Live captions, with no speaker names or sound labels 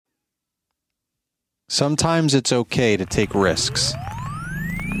Sometimes it's okay to take risks.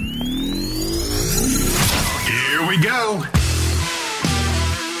 Here we go.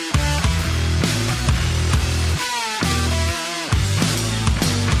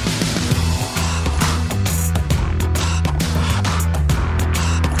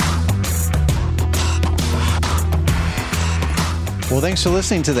 Well, thanks for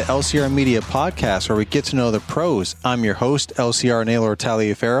listening to the LCR Media Podcast, where we get to know the pros. I'm your host, LCR Naylor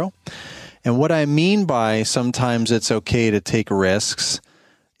Taliaferro. And what I mean by sometimes it's okay to take risks,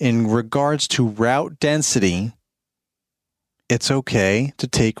 in regards to route density, it's okay to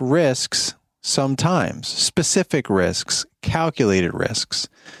take risks sometimes, specific risks, calculated risks.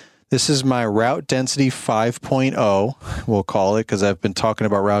 This is my route density 5.0, we'll call it, because I've been talking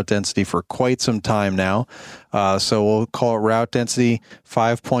about route density for quite some time now. So we'll call it route density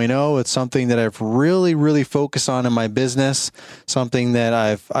 5.0. It's something that I've really focused on in my business, something that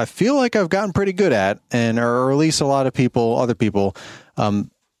I feel like I've gotten pretty good at, and or at least a lot of people, other people,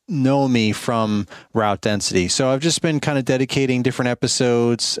 know me from route density. So I've just been kind of dedicating different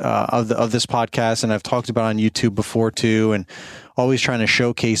episodes of this podcast, and I've talked about on YouTube before too, and always trying to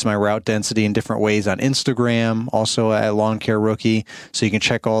showcase my route density in different ways on Instagram, also at Lawn Care Rookie. So you can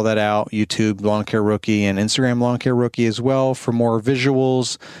check all that out, YouTube Lawn Care Rookie and Instagram Lawn Care Rookie as well for more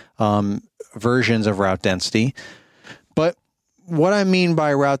visuals, versions of route density. But what I mean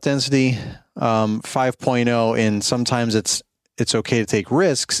by route density 5.0, and sometimes it's okay to take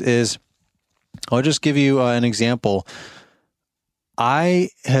risks, is I'll just give you an example. I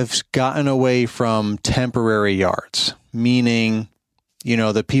have gotten away from temporary yards, meaning,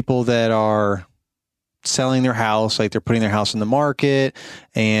 the people that are selling their house, like they're putting their house in the market,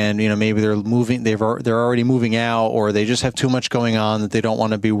 and maybe they're moving, they're already moving out, or they just have too much going on that they don't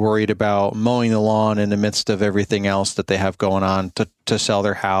want to be worried about mowing the lawn in the midst of everything else that they have going on to sell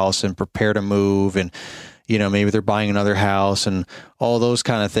their house and prepare to move, and maybe they're buying another house and all those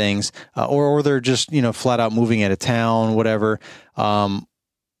kind of things, or they're just flat out moving out of town, whatever.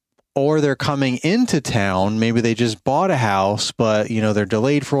 Or they're coming into town. Maybe they just bought a house, but they're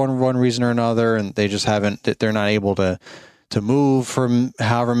delayed for one reason or another, and they just they're not able to move for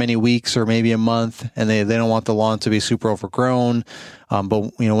however many weeks or maybe a month, and they don't want the lawn to be super overgrown.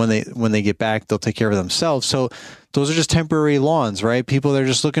 But when they get back, they'll take care of themselves. So those are just temporary lawns, right? People, they're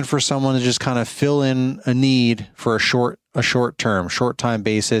just looking for someone to just kind of fill in a need for a short time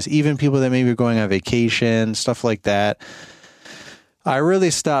basis. Even people that maybe are going on vacation, stuff like that. I really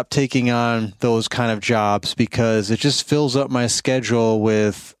stopped taking on those kind of jobs because it just fills up my schedule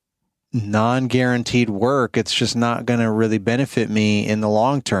with non-guaranteed work. It's just not going to really benefit me in the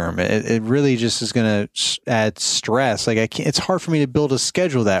long term. It really just is going to add stress. Like it's hard for me to build a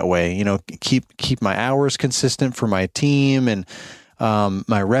schedule that way. Keep my hours consistent for my team and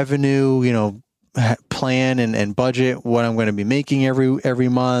my revenue. Plan and budget what I'm going to be making every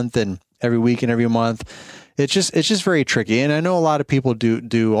month and every week and every month. It's just very tricky. And I know a lot of people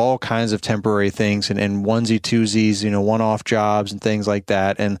do all kinds of temporary things and onesie twosies, one-off jobs and things like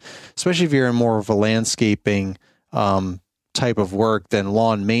that. And especially if you're in more of a landscaping type of work than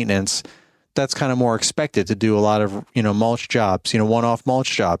lawn maintenance, that's kind of more expected to do a lot of, mulch jobs, one-off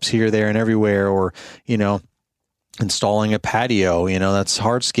mulch jobs here, there, and everywhere, or, installing a patio, that's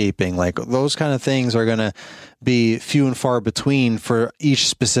hardscaping. Like those kind of things are going to be few and far between for each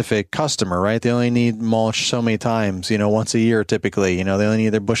specific customer, right? They only need mulch so many times, once a year typically. They only need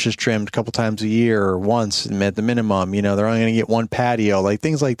their bushes trimmed a couple times a year or once at the minimum. They're only going to get one patio, like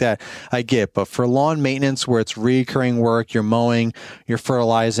things like that I get. But for lawn maintenance, where it's recurring work, you're mowing, you're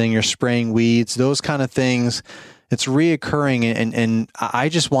fertilizing, you're spraying weeds, those kind of things, it's reoccurring, and I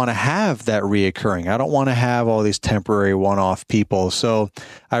just want to have that reoccurring. I don't want to have all these temporary one-off people. So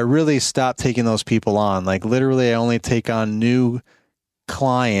I really stopped taking those people on. Like literally, I only take on new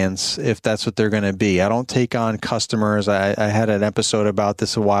clients if that's what they're going to be. I don't take on customers. I had an episode about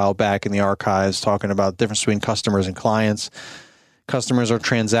this a while back in the archives talking about the difference between customers and clients. Customers are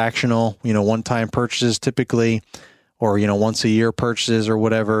transactional, one-time purchases typically, or, once a year purchases or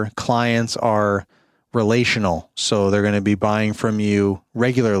whatever. Clients are relational. So they're going to be buying from you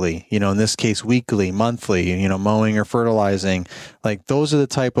regularly, in this case, weekly, monthly, mowing or fertilizing. Like those are the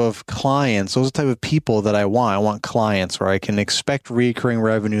type of clients, those are the type of people that I want. I want clients where I can expect recurring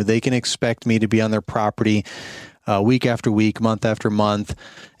revenue. They can expect me to be on their property week after week, month after month,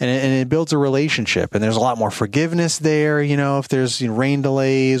 and it builds a relationship. And there's a lot more forgiveness there, if there's rain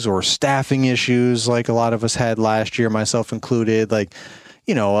delays or staffing issues like a lot of us had last year, myself included. Like,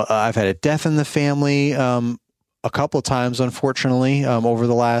 I've had a death in the family a couple of times, unfortunately, over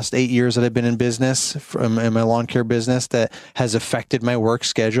the last 8 years that I've been in business, in my lawn care business, that has affected my work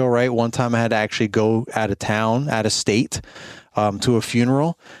schedule, right? One time I had to actually go out of town, out of state, to a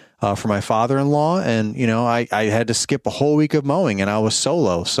funeral for my father-in-law. And, I had to skip a whole week of mowing, and I was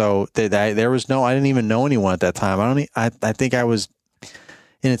solo. So I didn't even know anyone at that time. I think I was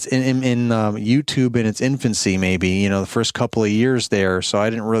in YouTube in its infancy, maybe, the first couple of years there. So I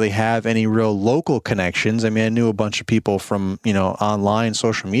didn't really have any real local connections. I mean, I knew a bunch of people from, online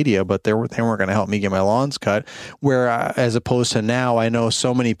social media, but they weren't going to help me get my lawns cut. Where as opposed to now, I know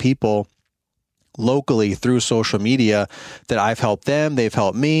so many people locally through social media that I've helped them, they've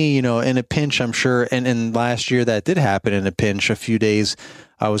helped me, in a pinch, I'm sure. And last year that did happen in a pinch. A few days,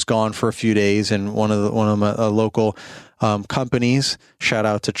 I was gone for a few days, and one of my local companies, shout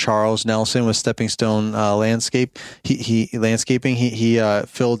out to Charles Nelson with Stepping Stone Landscaping. He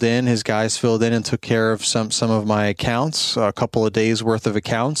filled in, his guys filled in and took care of some of my accounts, a couple of days worth of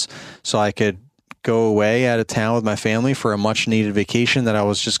accounts, so I could go away out of town with my family for a much needed vacation that I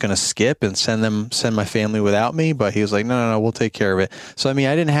was just going to skip and send my family without me. But he was like, no, we'll take care of it. So, I mean,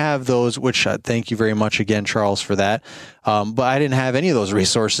 I didn't have those, which thank you very much again, Charles, for that. But I didn't have any of those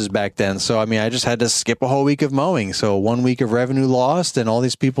resources back then. So, I mean, I just had to skip a whole week of mowing. So 1 week of revenue lost and all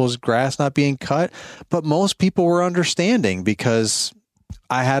these people's grass not being cut. But most people were understanding because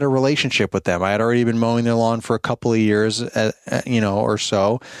I had a relationship with them. I had already been mowing their lawn for a couple of years, or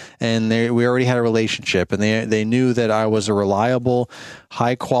so, and we already had a relationship, and they knew that I was a reliable,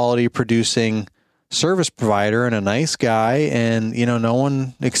 high quality producing service provider and a nice guy. And, no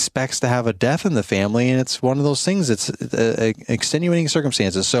one expects to have a death in the family. And it's one of those things. It's extenuating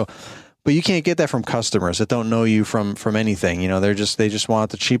circumstances. So, but you can't get that from customers that don't know you from anything. They just want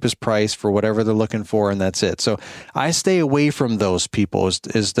the cheapest price for whatever they're looking for, and that's it. So I stay away from those people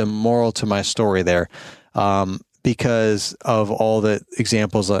is the moral to my story there, because of all the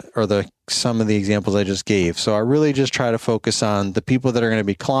examples or some of the examples I just gave. So I really just try to focus on the people that are going to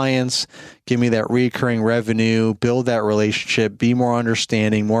be clients, give me that recurring revenue, build that relationship, be more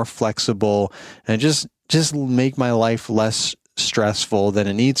understanding, more flexible, and just make my life less stressful than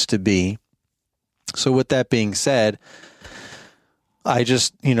it needs to be. So with that being said, I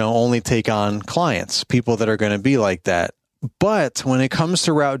just, only take on clients, people that are going to be like that. But when it comes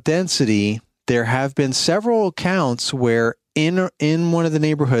to route density, there have been several accounts where in one of the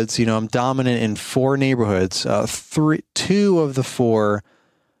neighborhoods, I'm dominant in 4 neighborhoods, 2 of the 4,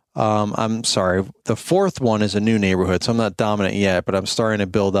 I'm sorry, the 4th one is a new neighborhood, so I'm not dominant yet, but I'm starting to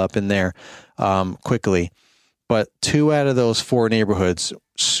build up in there quickly. But 2 out of those 4 neighborhoods,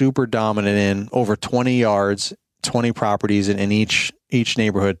 super dominant in over 20 yards, 20 properties in each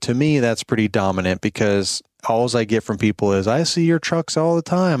neighborhood. To me, that's pretty dominant because all I get from people is, I see your trucks all the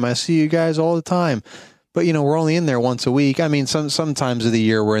time. I see you guys all the time. But, we're only in there once a week. I mean, some times of the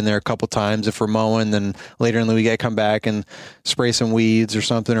year we're in there a couple times if we're mowing, then later in the week I come back and spray some weeds or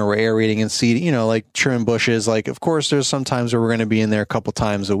something, or we're aerating and seeding, like trimming bushes. Like, of course, there's some times where we're going to be in there a couple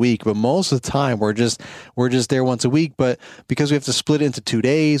times a week, but most of the time we're just there once a week. But because we have to split into 2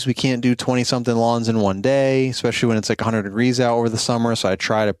 days, we can't do 20 something lawns in one day, especially when it's like 100 degrees out over the summer. So I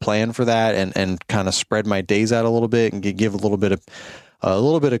try to plan for that and kind of spread my days out a little bit and give a little bit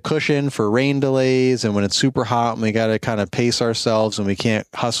of cushion for rain delays, and when it's super hot and we got to kind of pace ourselves and we can't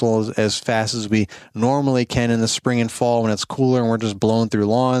hustle as fast as we normally can in the spring and fall when it's cooler and we're just blowing through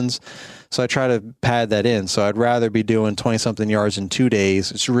lawns. So I try to pad that in. So I'd rather be doing 20 something yards in 2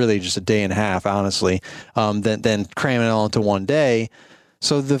 days. It's really just a day and a half, honestly, than cramming it all into one day.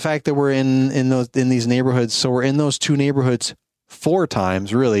 So the fact that we're in these neighborhoods, so we're in those 2 neighborhoods 4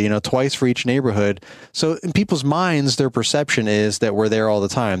 times, really, twice for each neighborhood. So in people's minds, their perception is that we're there all the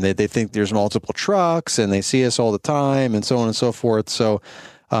time. They think there's multiple trucks and they see us all the time and so on and so forth. So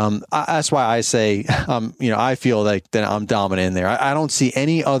that's why I say, I feel like that I'm dominant in there. I don't see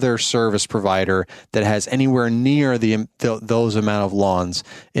any other service provider that has anywhere near those amount of lawns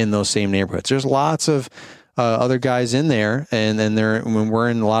in those same neighborhoods. There's lots of other guys in there, and then we're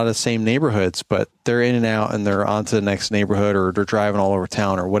in a lot of the same neighborhoods, but they're in and out and they're on to the next neighborhood, or they're driving all over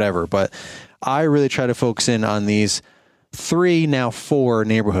town or whatever. But I really try to focus in on these 3, now 4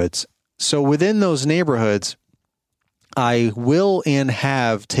 neighborhoods. So within those neighborhoods, I will and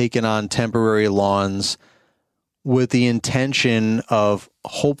have taken on temporary lawns with the intention of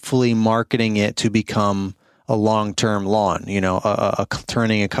hopefully marketing it to become a long-term lawn,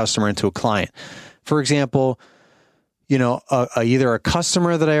 turning a customer into a client. For example, either a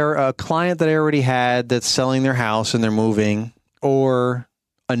client that I already had that's selling their house and they're moving, or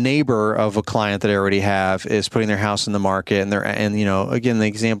a neighbor of a client that I already have is putting their house in the market, and again, the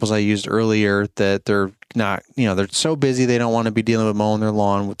examples I used earlier, that they're not, they're so busy they don't want to be dealing with mowing their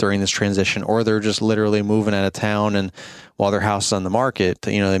lawn during this transition, or they're just literally moving out of town, and while their house is on the market,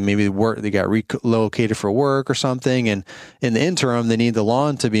 they maybe they got relocated for work or something, and in the interim they need the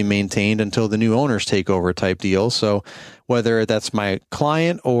lawn to be maintained until the new owners take over type deal. So whether that's my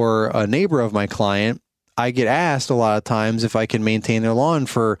client or a neighbor of my client, I get asked a lot of times if I can maintain their lawn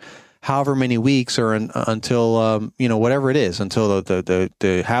for however many weeks or until, whatever it is, until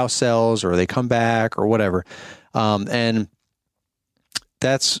the house sells or they come back or whatever. And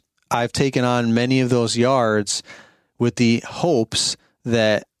I've taken on many of those yards with the hopes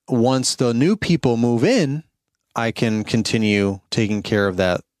that once the new people move in, I can continue taking care of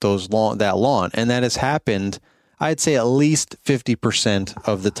that lawn. And that has happened, I'd say at least 50%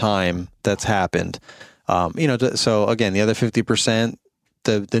 of the time that's happened. So again, the other 50%,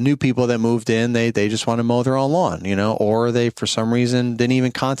 the new people that moved in, they just want to mow their own lawn, or they, for some reason, didn't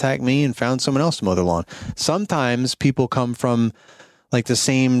even contact me and found someone else to mow their lawn. Sometimes people come from like the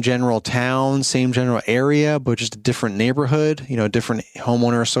same general town, same general area, but just a different neighborhood, different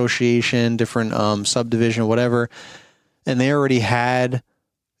homeowner association, different subdivision, whatever. And they already had,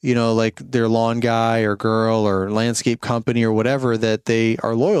 like their lawn guy or girl or landscape company or whatever that they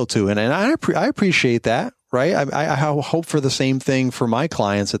are loyal to. And I appreciate that, right? I hope for the same thing for my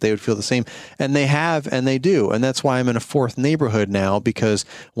clients, that they would feel the same. And they have, and they do. And that's why I'm in a fourth neighborhood now, because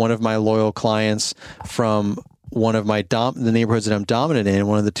one of my loyal clients from one of my the neighborhoods that I'm dominant in,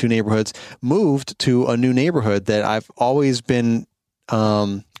 one of the two neighborhoods, moved to a new neighborhood that I've always been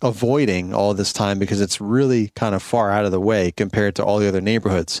avoiding all this time, because it's really kind of far out of the way compared to all the other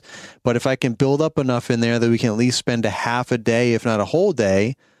neighborhoods. But if I can build up enough in there that we can at least spend a half a day, if not a whole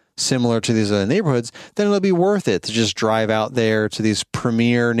day, similar to these other neighborhoods, then it'll be worth it to just drive out there to these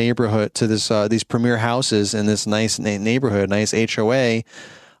premier neighborhood, to these premier houses in this nice neighborhood, nice HOA,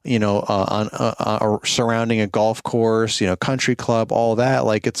 surrounding a golf course, country club, all that.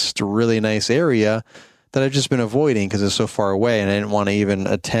 Like, it's just a really nice area that I've just been avoiding because it's so far away and I didn't want to even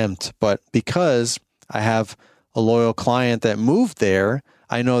attempt. But because I have a loyal client that moved there,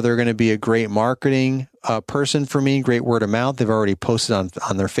 I know they're going to be a great marketing person for me, great word of mouth. They've already posted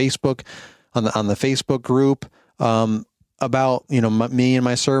on their Facebook, on the Facebook group about, me and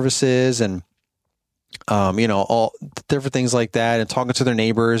my services, and all different things like that, and talking to their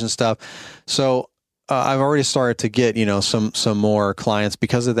neighbors and stuff. So I've already started to get, some more clients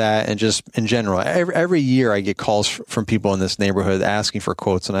because of that. And just in general, every year I get calls from people in this neighborhood asking for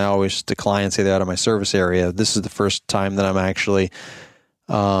quotes, and I always decline and say they're out of my service area. This is the first time that I'm actually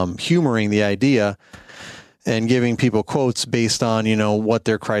humoring the idea and giving people quotes based on, what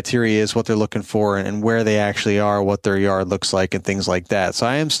their criteria is, what they're looking for, and where they actually are, what their yard looks like, and things like that. So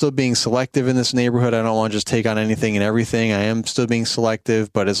I am still being selective in this neighborhood. I don't want to just take on anything and everything. I am still being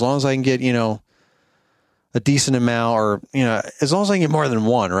selective, but as long as I can get, a decent amount, or, as long as I can get more than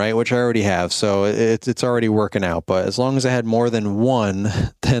one, right, which I already have. So it's already working out. But as long as I had more than one,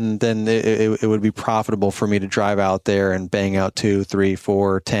 then it would be profitable for me to drive out there and bang out 2, 3,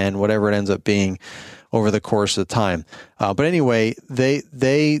 4, 10, whatever it ends up being over the course of the time. But anyway, they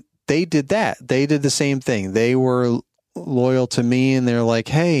did that. They did the same thing. They were loyal to me, and they're like,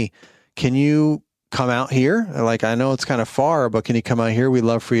 hey, can you come out here? Like, I know it's kind of far, but can you come out here? We'd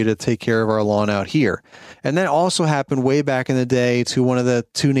love for you to take care of our lawn out here. And that also happened way back in the day to one of the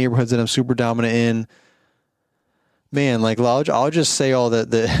two neighborhoods that I'm super dominant in. Man, like, I'll just say all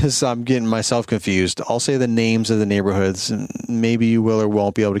this. I'm getting myself confused. I'll say the names of the neighborhoods, and maybe you will or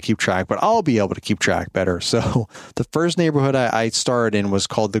won't be able to keep track, but I'll be able to keep track better. So the first neighborhood I started in was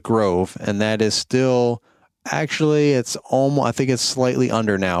called The Grove, and that is still, actually, it's almost, I think it's slightly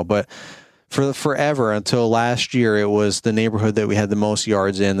under now, but for forever until last year, it was the neighborhood that we had the most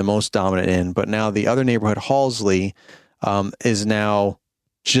yards in, the most dominant in. But now the other neighborhood, Halsley, is now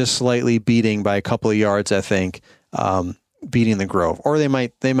just slightly beating by a couple of yards, I think, beating the Grove, or they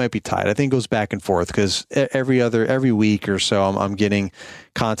might be tied. I think it goes back and forth because every week or so, I'm getting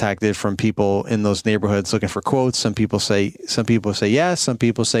contacted from people in those neighborhoods looking for quotes. Some people say yes, some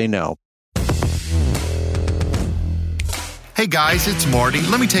people say no. Hey guys, it's Marty.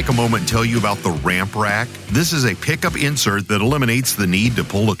 Let me take a moment and tell you about the Ramp Rack. This is a pickup insert that eliminates the need to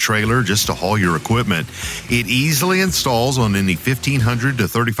pull a trailer just to haul your equipment. It easily installs on any 1500 to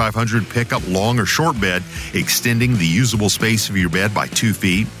 3500 pickup long or short bed, extending the usable space of your bed by 2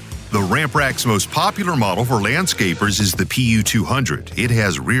 feet. The Ramp Rack's most popular model for landscapers is the PU200. It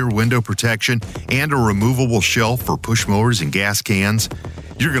has rear window protection and a removable shelf for push mowers and gas cans.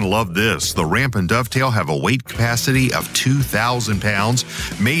 You're going to love this. The Ramp and Dovetail have a weight capacity of 2,000 pounds.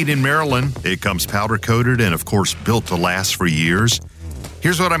 Made in Maryland, it comes powder coated and, of course, built to last for years.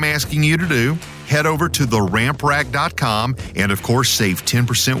 Here's what I'm asking you to do. Head over to theramprack.com and, of course, save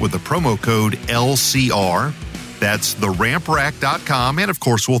 10% with the promo code LCR. That's theramprack.com, and of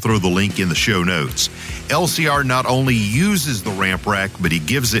course, we'll throw the link in the show notes. LCR not only uses the Ramp Rack, but he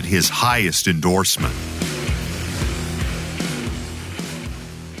gives it his highest endorsement.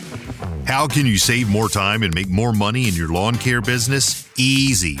 How can you save more time and make more money in your lawn care business?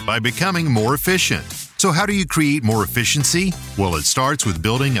 Easy, by becoming more efficient. So how do you create more efficiency? Well, it starts with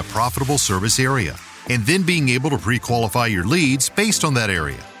building a profitable service area and then being able to pre-qualify your leads based on that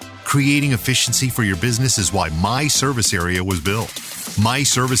area. Creating efficiency for your business is why My Service Area was built. My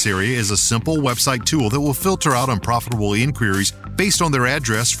Service Area is a simple website tool that will filter out unprofitable inquiries based on their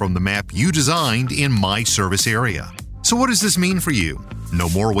address from the map you designed in My Service Area. So what does this mean for you? No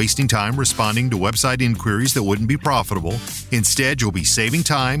more wasting time responding to website inquiries that wouldn't be profitable. Instead, you'll be saving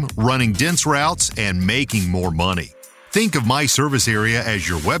time, running dense routes, and making more money. Think of My Service Area as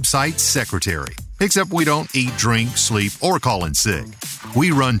your website secretary. Except we don't eat, drink, sleep, or call in sick. We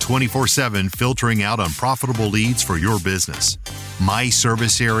run 24/7 filtering out unprofitable leads for your business. My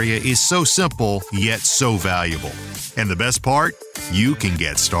Service Area is so simple, yet so valuable. And the best part? You can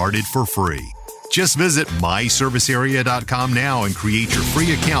get started for free. Just visit myservicearea.com now and create your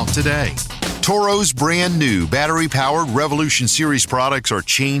free account today. Toro's brand new battery-powered Revolution Series products are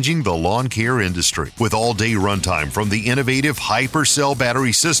changing the lawn care industry. With all-day runtime from the innovative HyperCell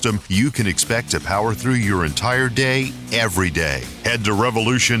battery system, you can expect to power through your entire day, every day. Head to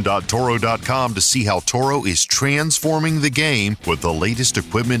revolution.toro.com to see how Toro is transforming the game with the latest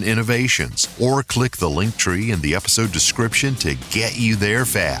equipment innovations, or click the link tree in the episode description to get you there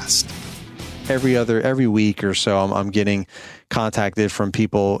fast. Every week or so, I'm getting contacted from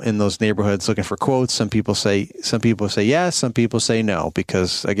people in those neighborhoods looking for quotes. Some people say yes, some people say no,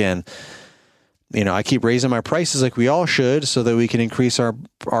 because again, I keep raising my prices like we all should so that we can increase our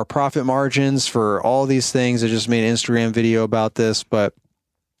profit margins for all these things. I just made an Instagram video about this, but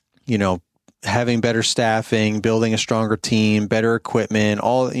having better staffing, building a stronger team, better equipment,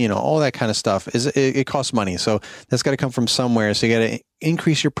 all that kind of stuff it costs money. So that's got to come from somewhere. So you got to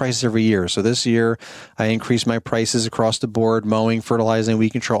increase your prices every year. So this year I increased my prices across the board, mowing, fertilizing, weed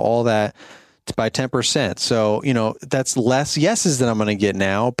control, all that by 10%. So, that's less yeses than I'm going to get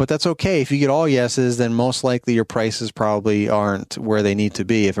now, but that's okay. If you get all yeses, then most likely your prices probably aren't where they need to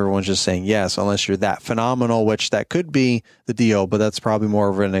be if everyone's just saying yes, unless you're that phenomenal, which that could be the deal, but that's probably more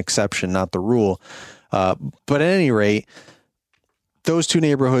of an exception, not the rule. But at any rate, those two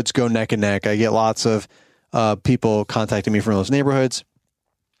neighborhoods go neck and neck. I get lots of people contacting me from those neighborhoods,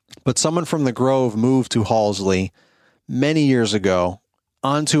 but someone from the Grove moved to Halsley many years ago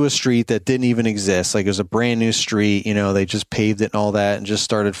onto a street that didn't even exist. Like, it was a brand new street, they just paved it and all that and just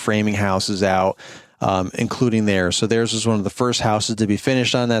started framing houses out, including theirs. So theirs was one of the first houses to be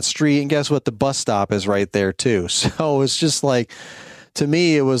finished on that street. And guess what? The bus stop is right there too. So it's just like, to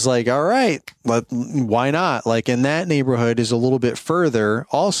me, it was like, all right, why not? Like, in that neighborhood is a little bit further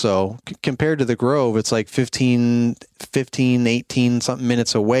also compared to the Grove. It's like 18 something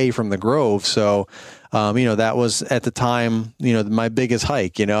minutes away from the Grove. So, that was at the time, my biggest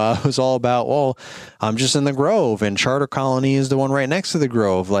hike. I was all about, well, I'm just in the Grove, and Charter Colony is the one right next to the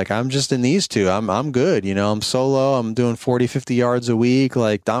Grove. Like, I'm just in these two. I'm good. I'm solo. I'm doing 40, 50 yards a week.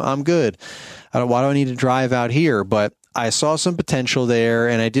 Like, I'm good. Why do I need to drive out here? But I saw some potential there,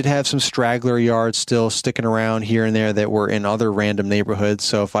 and I did have some straggler yards still sticking around here and there that were in other random neighborhoods.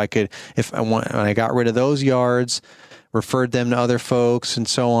 So when I got rid of those yards, referred them to other folks and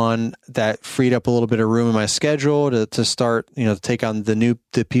so on, that freed up a little bit of room in my schedule to start, to take on the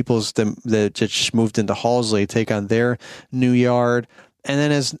peoples that just moved into Halsley, take on their new yard. And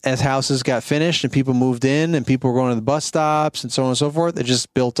then as houses got finished and people moved in and people were going to the bus stops and so on and so forth, it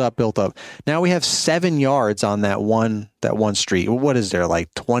just built up. Now we have 7 yards on that one street. What is there,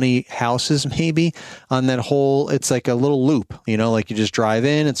 like 20 houses maybe on that whole? It's like a little loop, like you just drive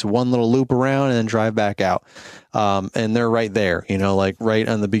in, it's one little loop around and then drive back out. And they're right there, like right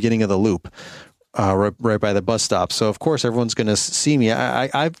on the beginning of the loop. Right by the bus stop. So of course everyone's going to see me.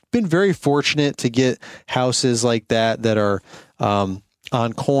 I've been very fortunate to get houses like that are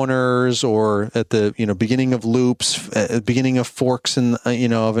on corners or at the beginning of loops, at the beginning of forks in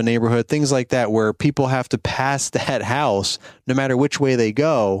of a neighborhood, things like that, where people have to pass that house no matter which way they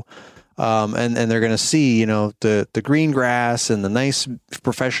go. and they're going to see, you know, the green grass and the nice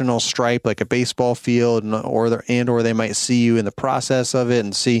professional stripe like a baseball field, or they might see you in the process of it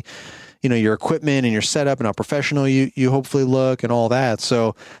and see, you know, your equipment and your setup and how professional you hopefully look and all that.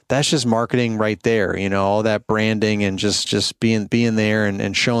 So that's just marketing right there, you know, all that branding and just being there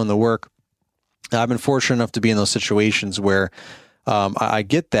and showing the work. I've been fortunate enough to be in those situations where I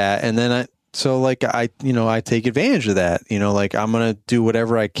get that, and then I take advantage of that. You know, like I'm going to do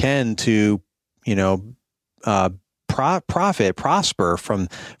whatever I can to, you know, prosper from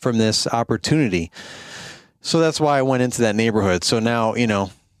this opportunity. So that's why I went into that neighborhood. So now, you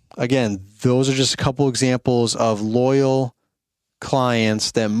know, again, those are just a couple examples of loyal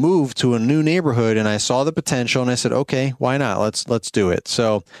clients that moved to a new neighborhood, and I saw the potential and I said, okay, why not? Let's do it.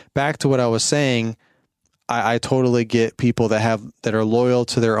 So back to what I was saying, I totally get people that are loyal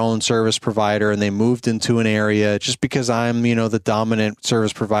to their own service provider, and they moved into an area. Just because I'm, you know, the dominant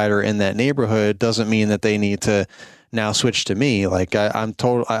service provider in that neighborhood doesn't mean that they need to now switch to me. Like I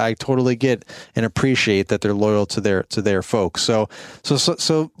totally get and appreciate that they're loyal to their folks. So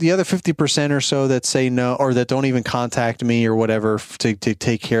the other 50% or so that say no, or that don't even contact me or whatever to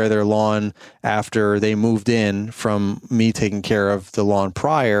take care of their lawn after they moved in from me taking care of the lawn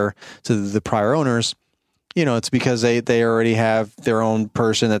prior to the prior owners, you know, it's because they already have their own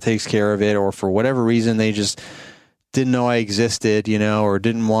person that takes care of it, or for whatever reason they just didn't know I existed, you know, or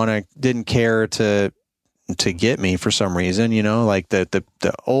didn't care to get me for some reason, you know, like the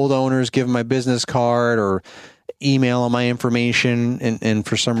old owners give them my business card or email them my information, and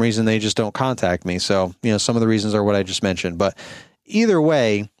for some reason they just don't contact me. So, you know, some of the reasons are what I just mentioned, but either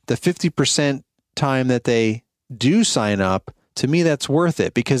way, the 50% time that they do sign up, to me, that's worth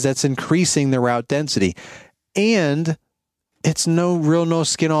it, because that's increasing the route density, and it's no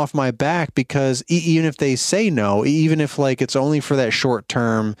skin off my back, because even if they say no, even if like it's only for that short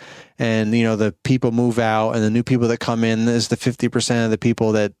term, and you know the people move out and the new people that come in is the 50% of the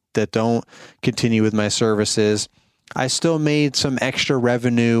people that don't continue with my services, I still made some extra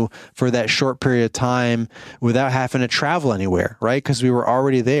revenue for that short period of time without having to travel anywhere, right? Because we were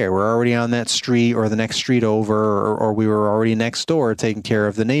already there. We're already on that street or the next street over, or we were already next door taking care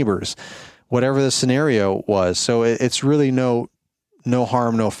of the neighbors, whatever the scenario was. So it's really no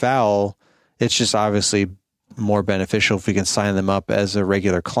harm, no foul. It's just obviously more beneficial if we can sign them up as a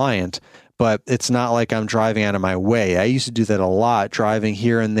regular client. But it's not like I'm driving out of my way. I used to do that a lot, driving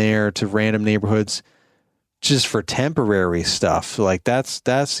here and there to random neighborhoods just for temporary stuff. Like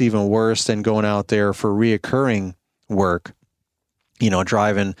that's even worse than going out there for reoccurring work, you know,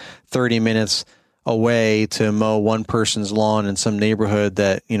 driving 30 minutes away to mow one person's lawn in some neighborhood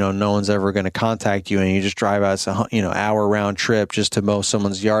that, you know, no one's ever going to contact you, and you just drive out a, you know, hour round trip just to mow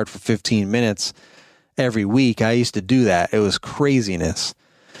someone's yard for 15 minutes every week. I used to do that. It was craziness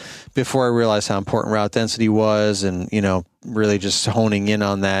before I realized how important route density was, and, you know, really just honing in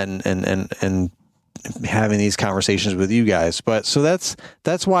on that and having these conversations with you guys. But so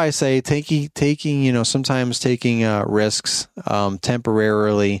that's why I say taking, you know, sometimes taking risks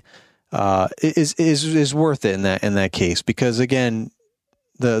temporarily is worth it in that case, because again,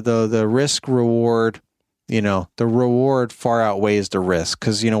 the risk reward, you know, the reward far outweighs the risk,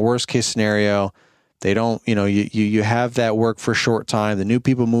 because, you know, worst case scenario, they don't, you know, you have that work for a short time, the new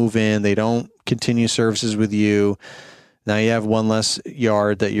people move in, they don't continue services with you. Now you have one less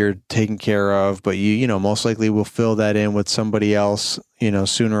yard that you're taking care of, but you know, most likely will fill that in with somebody else, you know,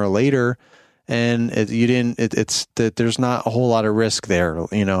 sooner or later. And it's that there's not a whole lot of risk there.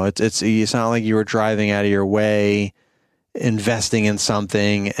 You know, it's not like you were driving out of your way, investing in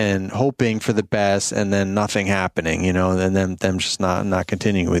something and hoping for the best, and then nothing happening, you know, and then them just not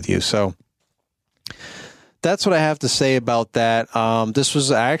continuing with you. So that's what I have to say about that. This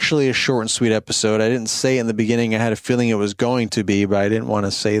was actually a short and sweet episode. I didn't say it in the beginning. I had a feeling it was going to be, but I didn't want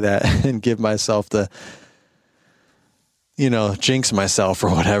to say that and give myself the, you know, jinx myself or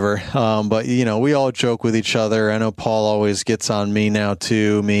whatever. But, you know, we all joke with each other. I know Paul always gets on me now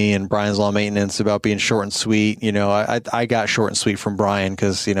too, me and Brian's Lawn Maintenance, about being short and sweet. You know, I got short and sweet from Brian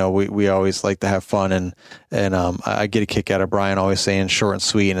because, you know, we always like to have fun, and I get a kick out of Brian always saying short and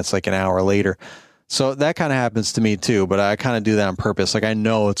sweet, and it's like an hour later. So that kind of happens to me too, but I kind of do that on purpose. Like I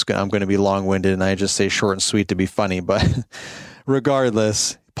know I'm going to be long-winded, and I just say short and sweet to be funny, but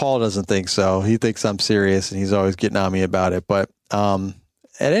regardless, Paul doesn't think so. He thinks I'm serious, and he's always getting on me about it. But at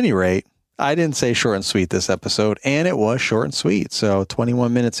any rate, I didn't say short and sweet this episode, and it was short and sweet. So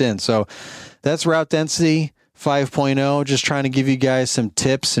 21 minutes in. So that's Route Density 5.0. Just trying to give you guys some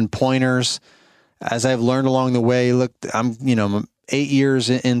tips and pointers as I've learned along the way. Look, I'm 8 years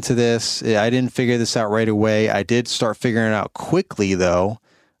into this. I didn't figure this out right away. I did start figuring it out quickly, though.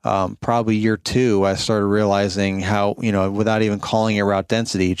 probably year 2, I started realizing how, without even calling it route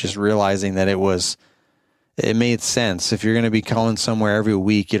density, just realizing that it made sense. If you're going to be going somewhere every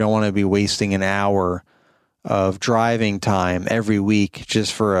week, you don't want to be wasting an hour of driving time every week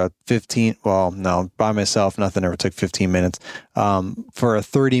just for a by myself, nothing ever took 15 minutes, for a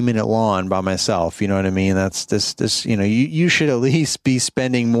 30-minute lawn by myself. You know what I mean? That's this, you should at least be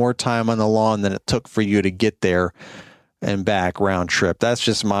spending more time on the lawn than it took for you to get there and back round trip. That's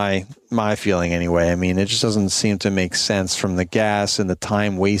just my feeling anyway. I mean, it just doesn't seem to make sense from the gas and the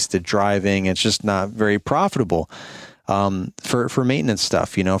time wasted driving. It's just not very profitable. For maintenance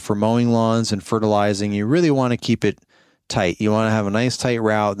stuff, for mowing lawns and fertilizing, you really want to keep it tight. You want to have a nice tight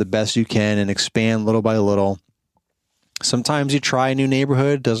route the best you can and expand little by little. Sometimes you try a new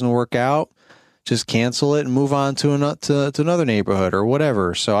neighborhood, doesn't work out, just cancel it and move on to another neighborhood or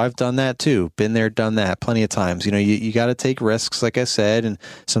whatever. So I've done that too. Been there, done that plenty of times. You got to take risks, like I said, and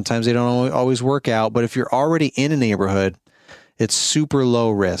sometimes they don't always work out. But if you're already in a neighborhood, it's super low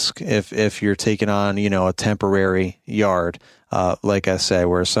risk if you're taking on, a temporary yard, like I said,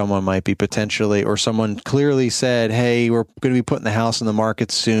 where someone might be potentially, or someone clearly said, hey, we're going to be putting the house in the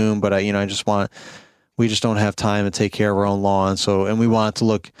market soon, but we just don't have time to take care of our own lawn. So, and we want it to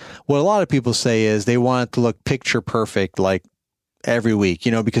look, what a lot of people say is they want it to look picture perfect, like every week,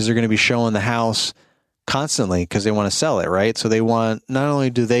 because they're going to be showing the house constantly because they want to sell it, right? So they want, not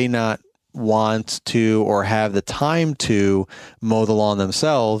only do they not want to or have the time to mow the lawn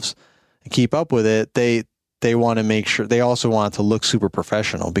themselves and keep up with it, they want to make sure, they also want it to look super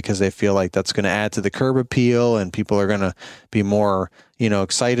professional because they feel like that's going to add to the curb appeal and people are going to be more,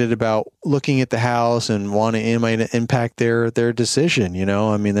 excited about looking at the house and it might impact their decision.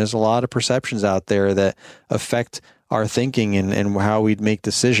 I mean, there's a lot of perceptions out there that affect our thinking and how we'd make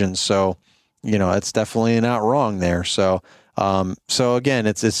decisions. So, it's definitely not wrong there. So again,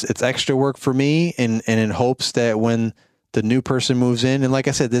 it's extra work for me and in hopes that when the new person moves in, and like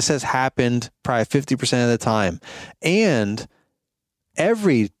I said, this has happened probably 50% of the time, and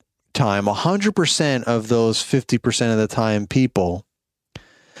every time, 100% of those 50% of the time people,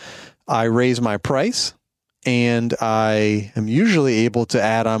 I raise my price and I am usually able to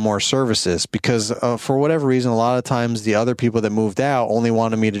add on more services because for whatever reason, a lot of times the other people that moved out only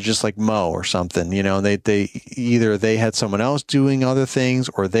wanted me to just like mow or something, they either they had someone else doing other things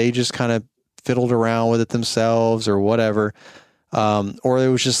or they just kind of fiddled around with it themselves or whatever. Or it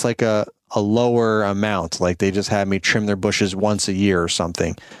was just like a lower amount, like they just had me trim their bushes once a year or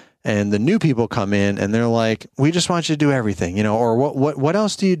something. And the new people come in and they're like, we just want you to do everything, or what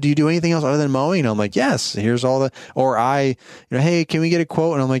else do you do anything else other than mowing? And I'm like, yes, here's all hey, can we get a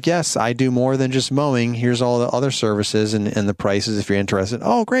quote? And I'm like, yes, I do more than just mowing. Here's all the other services and the prices if you're interested.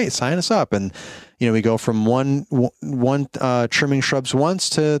 Oh, great. Sign us up. And, we go from one trimming shrubs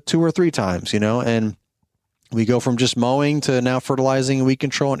once to 2 or 3 times, and we go from just mowing to now fertilizing and weed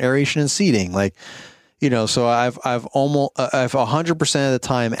control and aeration and seeding. Like, so I've 100% of the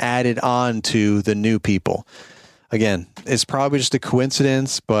time added on to the new people. Again, it's probably just a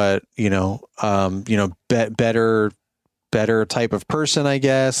coincidence, but better type of person, I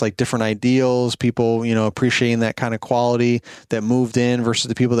guess, like different ideals, people, appreciating that kind of quality that moved in versus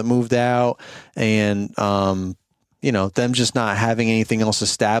the people that moved out, and them just not having anything else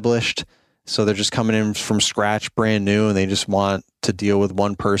established. So they're just coming in from scratch, brand new, and they just want to deal with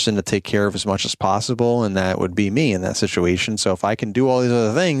one person to take care of as much as possible. And that would be me in that situation. So if I can do all these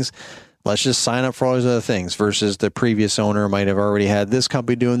other things, let's just sign up for all these other things versus the previous owner might have already had this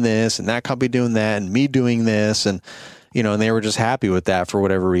company doing this and that company doing that and me doing this. And, and they were just happy with that for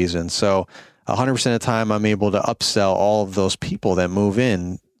whatever reason. So 100% of the time I'm able to upsell all of those people that move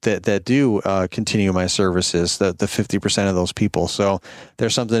in that do continue my services, the 50% of those people. So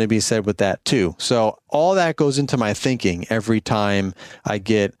there's something to be said with that too. So all that goes into my thinking every time I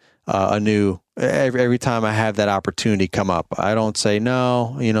get every time I have that opportunity come up. I don't say,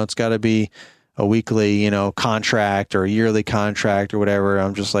 no, it's got to be a weekly, contract or a yearly contract or whatever.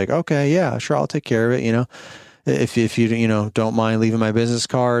 I'm just like, okay, yeah, sure, I'll take care of it, If you don't mind leaving my business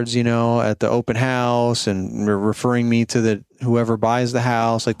cards, at the open house and referring me to whoever buys the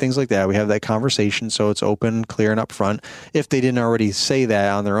house, like things like that. We have that conversation, so it's open, clear, and upfront. If they didn't already say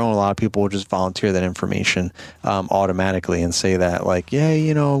that on their own, a lot of people will just volunteer that information automatically and say that, like, yeah,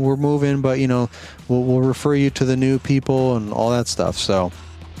 we're moving, but we'll refer you to the new people and all that stuff. So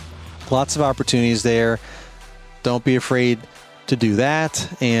lots of opportunities there. Don't be afraid to do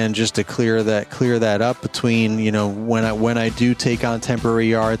that, and just to clear that up between when I do take on temporary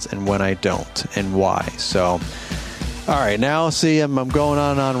yards and when I don't, and why. So All right, now see, I'm going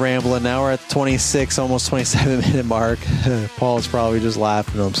on rambling. Now we're at the 26, almost 27-minute mark. Paul's probably just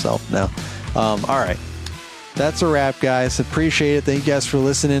laughing to himself now. All right, that's a wrap, guys. Appreciate it. Thank you guys for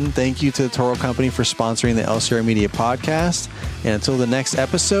listening. Thank you to the Toro Company for sponsoring the LCR Media podcast. And until the next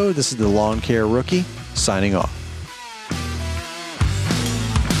episode, this is the Lawn Care Rookie signing off.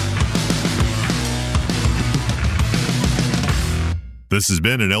 This has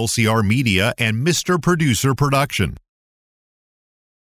been an LCR Media and Mr. Producer production.